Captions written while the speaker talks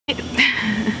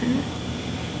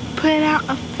put out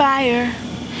a fire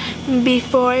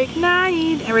before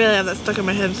ignite. I really have that stuck in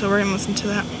my head, so we're gonna listen to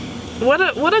that.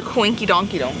 What a quinky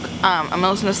donkey donk. I'm gonna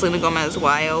listen to Selena Gomez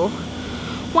while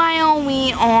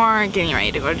we are getting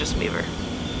ready to go to Justin Bieber.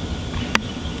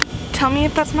 Tell me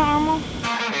if that's not normal.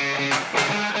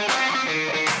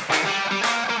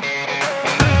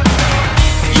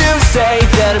 You say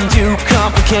that I'm too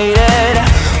complicated.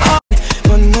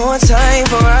 One more time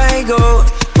before I go.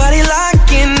 Body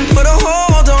locking, put a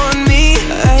hold on me.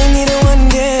 I need a one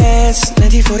dance,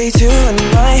 1942 in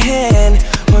my hand.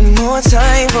 One more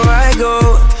time before I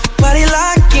go. Body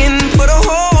locking, put a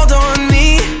hold on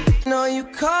me. No, you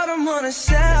called him on a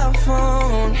cell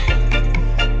phone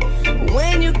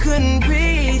when you couldn't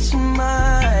reach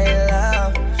my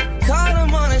love. Called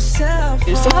him on a cell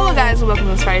phone. So hello guys, welcome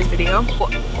to this Friday's video.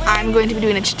 I'm going to be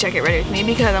doing a check it ready with me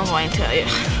because I'm going to,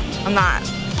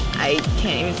 I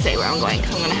can't even say where I'm going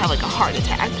because I'm going to have like a heart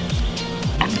attack.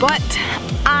 But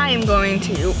I am going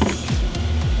to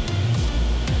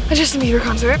a Justin Bieber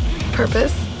concert,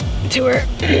 Purpose tour.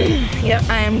 Yep,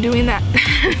 I am doing that.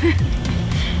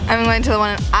 I'm going to the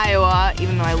one in Iowa,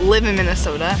 even though I live in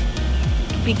Minnesota,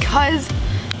 because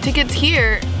tickets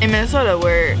here in Minnesota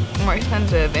were more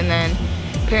expensive, and then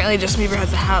apparently Justin Bieber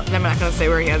has a house. I'm not going to say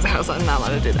where he has a house, I'm not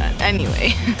allowed to do that.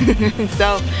 Anyway,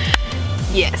 so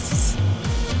yes.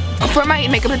 For my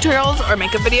makeup tutorials or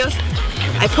makeup videos,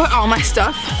 I put all my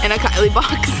stuff in a Kylie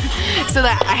box so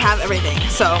that I have everything.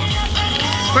 So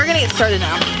we're gonna get started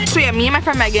now. So yeah, me and my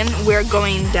friend Megan, we're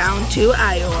going down to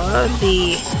Iowa.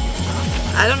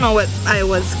 I don't know what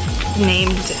Iowa's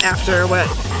named after what.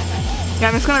 Yeah,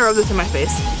 I'm just gonna rub this in my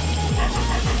face.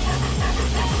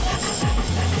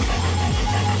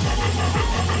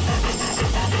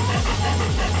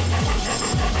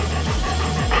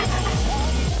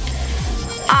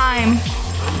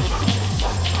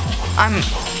 I'm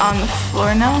on the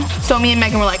floor now. So me and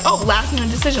Megan were like, oh, last minute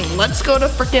decision. Let's go to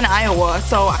freaking Iowa.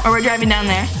 So we're driving down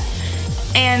there.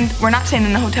 And we're not staying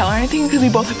in a hotel or anything because we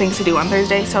both have things to do on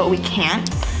Thursday, so we can't.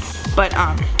 But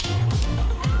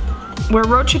we're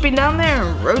road tripping down there,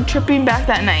 road tripping back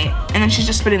that night. And then she's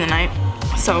just spending the night.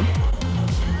 So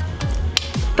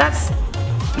that's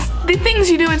the things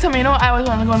you do in summer. You know what? I always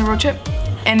wanted to go on a road trip.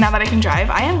 And now that I can drive,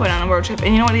 I am going on a road trip.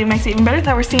 And you know what even makes it even better?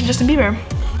 That we're seeing Justin Bieber.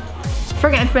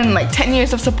 Freaking, it's been like 10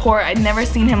 years of support. I'd never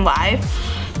seen him live.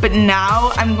 But now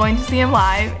I'm going to see him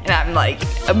live. And I'm like,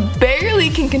 I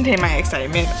barely can contain my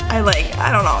excitement. I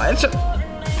don't know.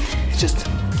 It's just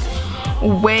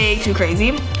way too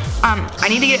crazy. I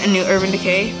need to get a new Urban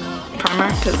Decay primer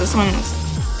because this one's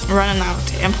running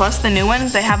out. And plus the new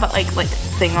ones, they have a like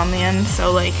thing on the end.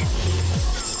 So like,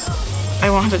 I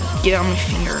won't have to get on my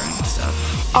finger and stuff.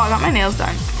 Oh, I got my nails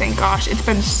done. Thank gosh. It's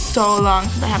been so long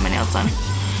since I had my nails done.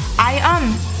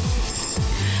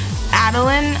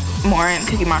 Adeline Morin,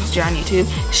 Cookie Monster on YouTube,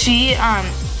 she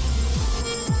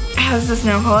has this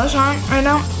nail polish on right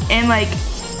now, and like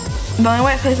the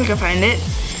only place I can find it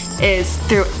is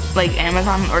through like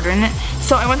Amazon ordering it.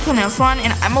 So I went to the nail salon,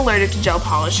 and I'm allergic to gel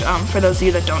polish, for those of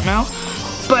you that don't know.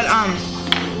 But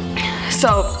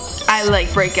so I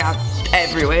like break out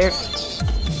everywhere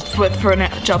for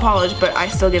gel polish, but I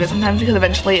still get it sometimes because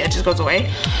eventually it just goes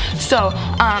away. So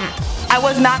I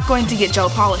was not going to get gel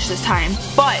polish this time,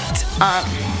 but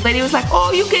lady was like,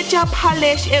 oh, you get gel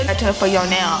polish for your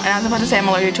nail, and I was about to say I'm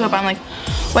allergic to it, but I'm like,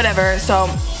 whatever. So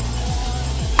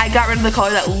I got rid of the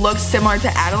color that looked similar to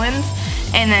Adeline's,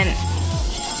 and then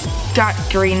got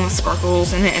green with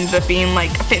sparkles, and it ended up being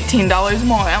like $15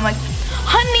 more. I'm like,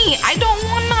 honey, I don't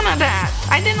want none of that.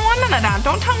 I didn't want none of that.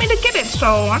 Don't tell me to get it.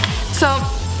 So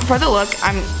for the look,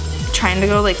 I'm trying to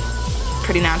go like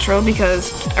pretty natural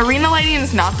because arena lighting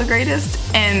is not the greatest,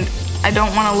 and I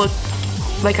don't want to look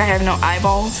like I have no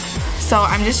eyeballs. So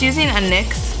I'm just using a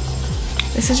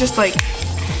NYX. This is just like,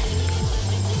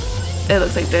 it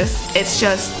looks like this. It's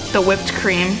just the whipped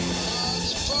cream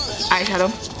eyeshadow,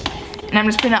 and I'm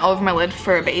just putting that all over my lid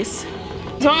for a base.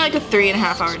 It's only like a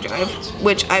 3.5 hour drive,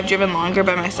 which I've driven longer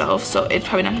by myself, so it's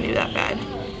probably not gonna be that bad.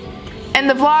 And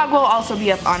the vlog will also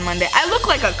be up on Monday. I look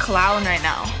like a clown right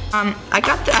now. I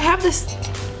have this,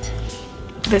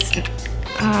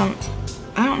 I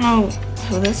don't know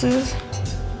who this is.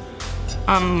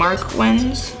 Mark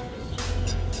Wins.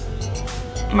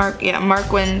 Mark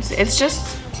Wins. It's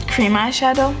just cream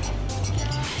eyeshadow.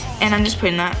 And I'm just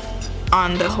putting that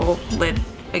on the whole lid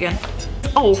again.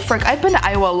 Oh, frick, I've been to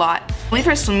Iowa a lot. When we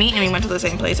first meet, and we went to the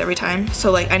same place every time,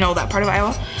 so like I know that part of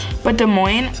Iowa. But Des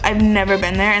Moines, I've never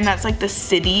been there, and that's like the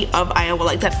city of Iowa.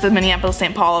 Like that's the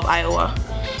Minneapolis-St. Paul of Iowa.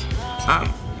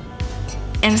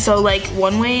 And so like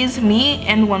one ways me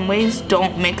and one ways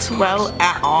don't mix well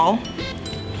at all.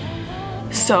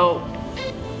 So,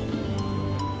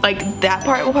 like, that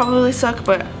part will probably suck,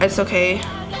 but it's okay.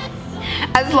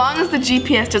 As long as the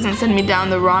GPS doesn't send me down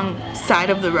the wrong side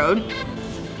of the road.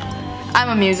 I'm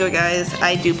a muser, guys.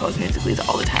 I do post musicallys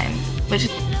all the time. Which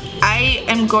I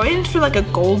am going for like a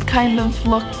gold kind of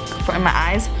look for my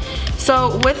eyes.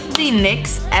 So with the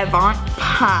NYX Avant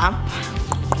Pop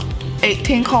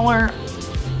 18 color,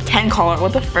 10 color,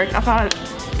 what the frick? I thought,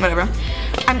 whatever.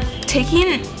 I'm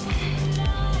taking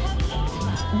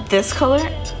this color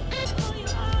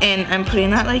and I'm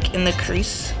putting that like in the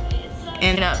crease.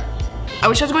 And I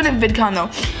wish I was going to VidCon though.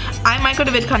 I might go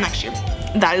to VidCon next year.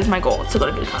 That is my goal, to go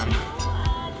to VidCon.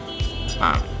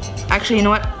 Actually, you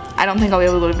know what? I don't think I'll be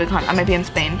able to go to VidCon. I might be in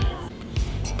Spain.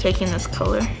 Taking this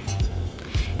color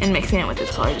and mixing it with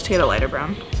this color just to get a lighter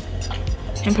brown.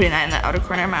 And putting that in the outer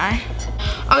corner of my eye.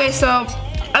 Okay, so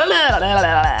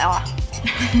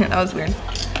that was weird.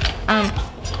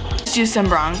 Just use some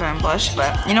bronzer and blush,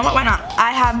 but you know what? Why not?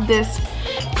 I have this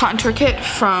contour kit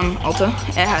from Ulta.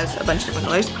 It has a bunch of different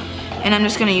colors. And I'm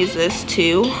just gonna use this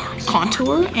to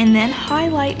contour and then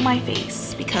highlight my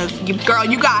face. Because, girl,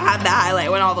 you gotta have that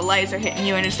highlight when all the lights are hitting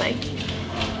you and it's like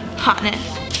hot in it.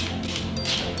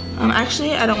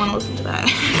 Actually, I don't wanna listen to that.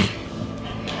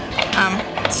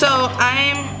 So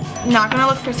I'm not gonna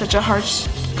look for such a harsh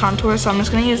contour, so I'm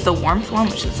just gonna use the warmth one,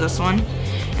 which is this one.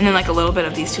 And then like a little bit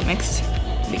of these two mixed.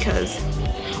 Because,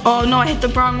 oh no, I hit the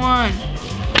wrong one.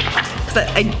 Because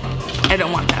I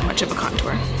don't want that much of a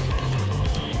contour.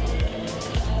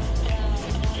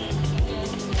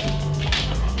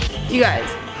 You guys,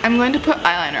 I'm going to put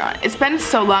eyeliner on. It's been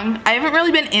so long. I haven't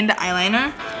really been into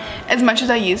eyeliner as much as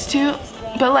I used to,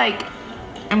 but like,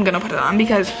 I'm gonna put it on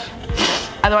because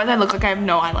otherwise I look like I have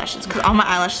no eyelashes because all my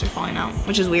eyelashes are falling out,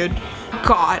 which is weird.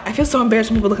 God, I feel so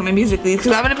embarrassed when people look at my musicallys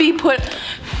because I'm gonna be put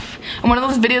in one of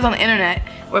those videos on the internet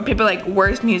where people are like,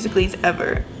 worst musicallys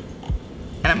ever.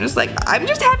 And I'm just like, I'm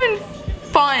just having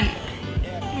fun.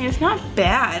 I mean, it's not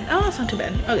bad. Oh, it's not too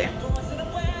bad. Okay.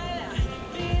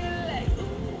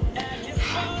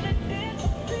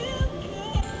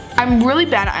 I'm really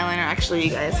bad at eyeliner, actually,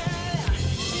 you guys.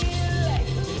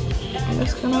 I'm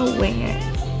just gonna wing it.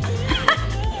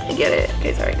 I get it.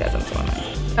 Okay, sorry guys, I'm so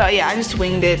annoying. Oh yeah, I just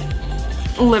winged it.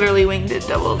 Literally winged it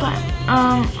double time.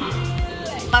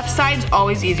 Left side's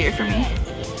always easier for me.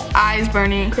 Eyes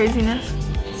burning and craziness.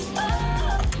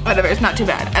 Whatever, it's not too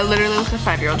bad. I literally look like a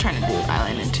 5-year-old trying to do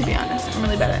eyeliner, to be honest. I'm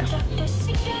really bad at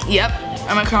it. Yep,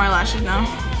 I'm gonna curl my lashes now.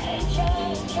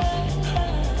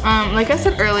 Like I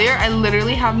said earlier, I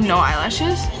literally have no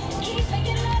eyelashes.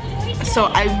 So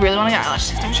I really want to get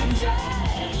eyelash extensions.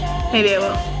 Maybe I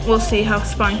will. We'll see how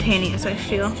spontaneous I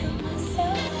feel.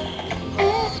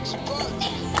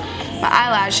 My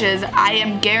eyelashes, I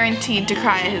am guaranteed to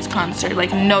cry at his concert,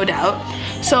 like no doubt.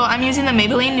 So I'm using the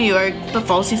Maybelline New York, the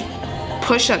Falsies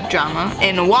push-up drama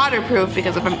in waterproof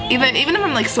because if I'm even if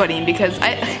I'm like sweating because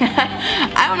I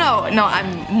I don't know. No,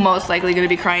 I'm most likely gonna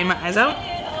be crying my eyes out.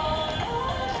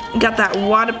 Got that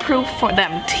waterproof for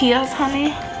them tears,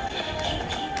 honey.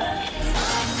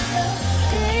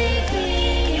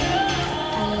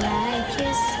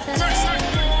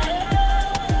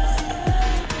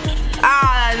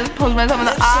 Ah, I just poked myself in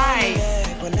the eye.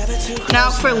 Now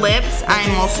for lips,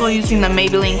 I'm also using the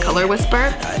Maybelline Color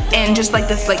Whisper and just like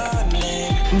this like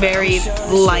very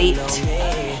light.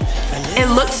 It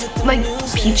looks like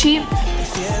peachy,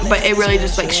 but it really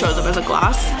just like shows up as a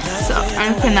gloss. So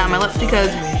I'm putting that on my lips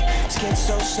because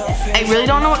I really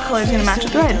don't know what color is gonna match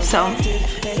with red. So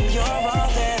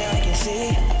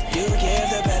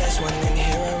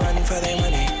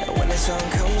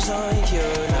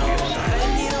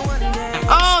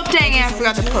oh dang it, I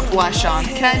forgot to put blush on.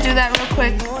 Can I do that real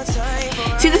quick?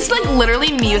 See, this is like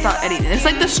literally me without editing. It's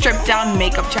like the stripped down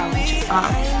makeup challenge.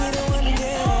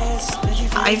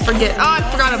 I forget. Oh, I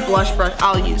forgot a blush brush.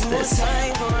 I'll use this.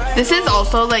 This is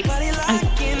also like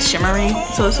shimmery,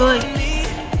 so this will like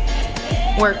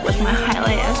work with my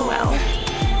highlight as well.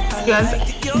 Guys,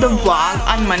 the vlog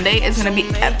on Monday is gonna be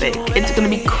epic. It's gonna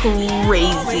be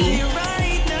crazy.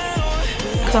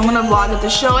 Cause I'm gonna vlog at the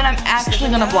show, and I'm actually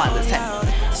gonna vlog this time.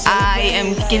 I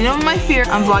am getting over my fear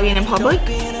on vlogging in public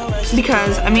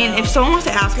because I mean, if someone wants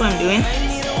to ask what I'm doing,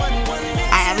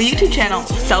 I have a YouTube channel,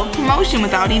 self-promotion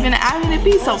without even having to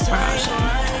be self-promotion.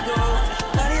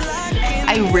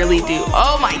 I really do.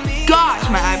 Oh my gosh,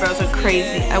 my eyebrows are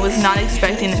crazy. I was not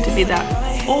expecting it to be that.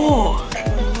 Oh.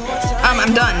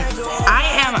 I'm done. I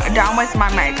am done with my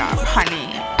makeup,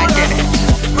 honey. I did it.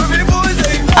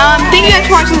 Thank you guys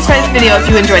for watching this video.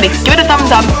 If you enjoyed it, give it a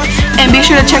thumbs up. And be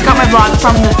sure to check out my vlog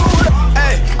from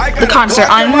the concert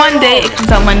on Monday. It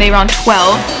comes out Monday around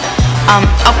 12.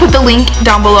 I'll put the link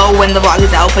down below when the vlog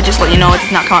is out, but just let you know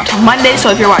it's not coming out till Monday. So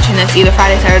if you're watching this either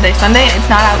Friday, Saturday, Sunday, and it's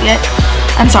not out yet,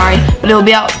 I'm sorry, but it'll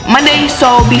be out Monday.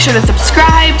 So be sure to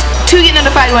subscribe to get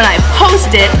notified when I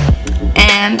post it.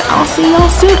 And I'll see y'all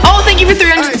soon. Oh, thank you for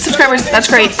 300 subscribers. That's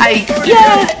great.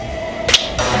 Yeah.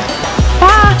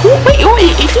 Bye. Ooh,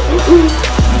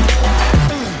 wait.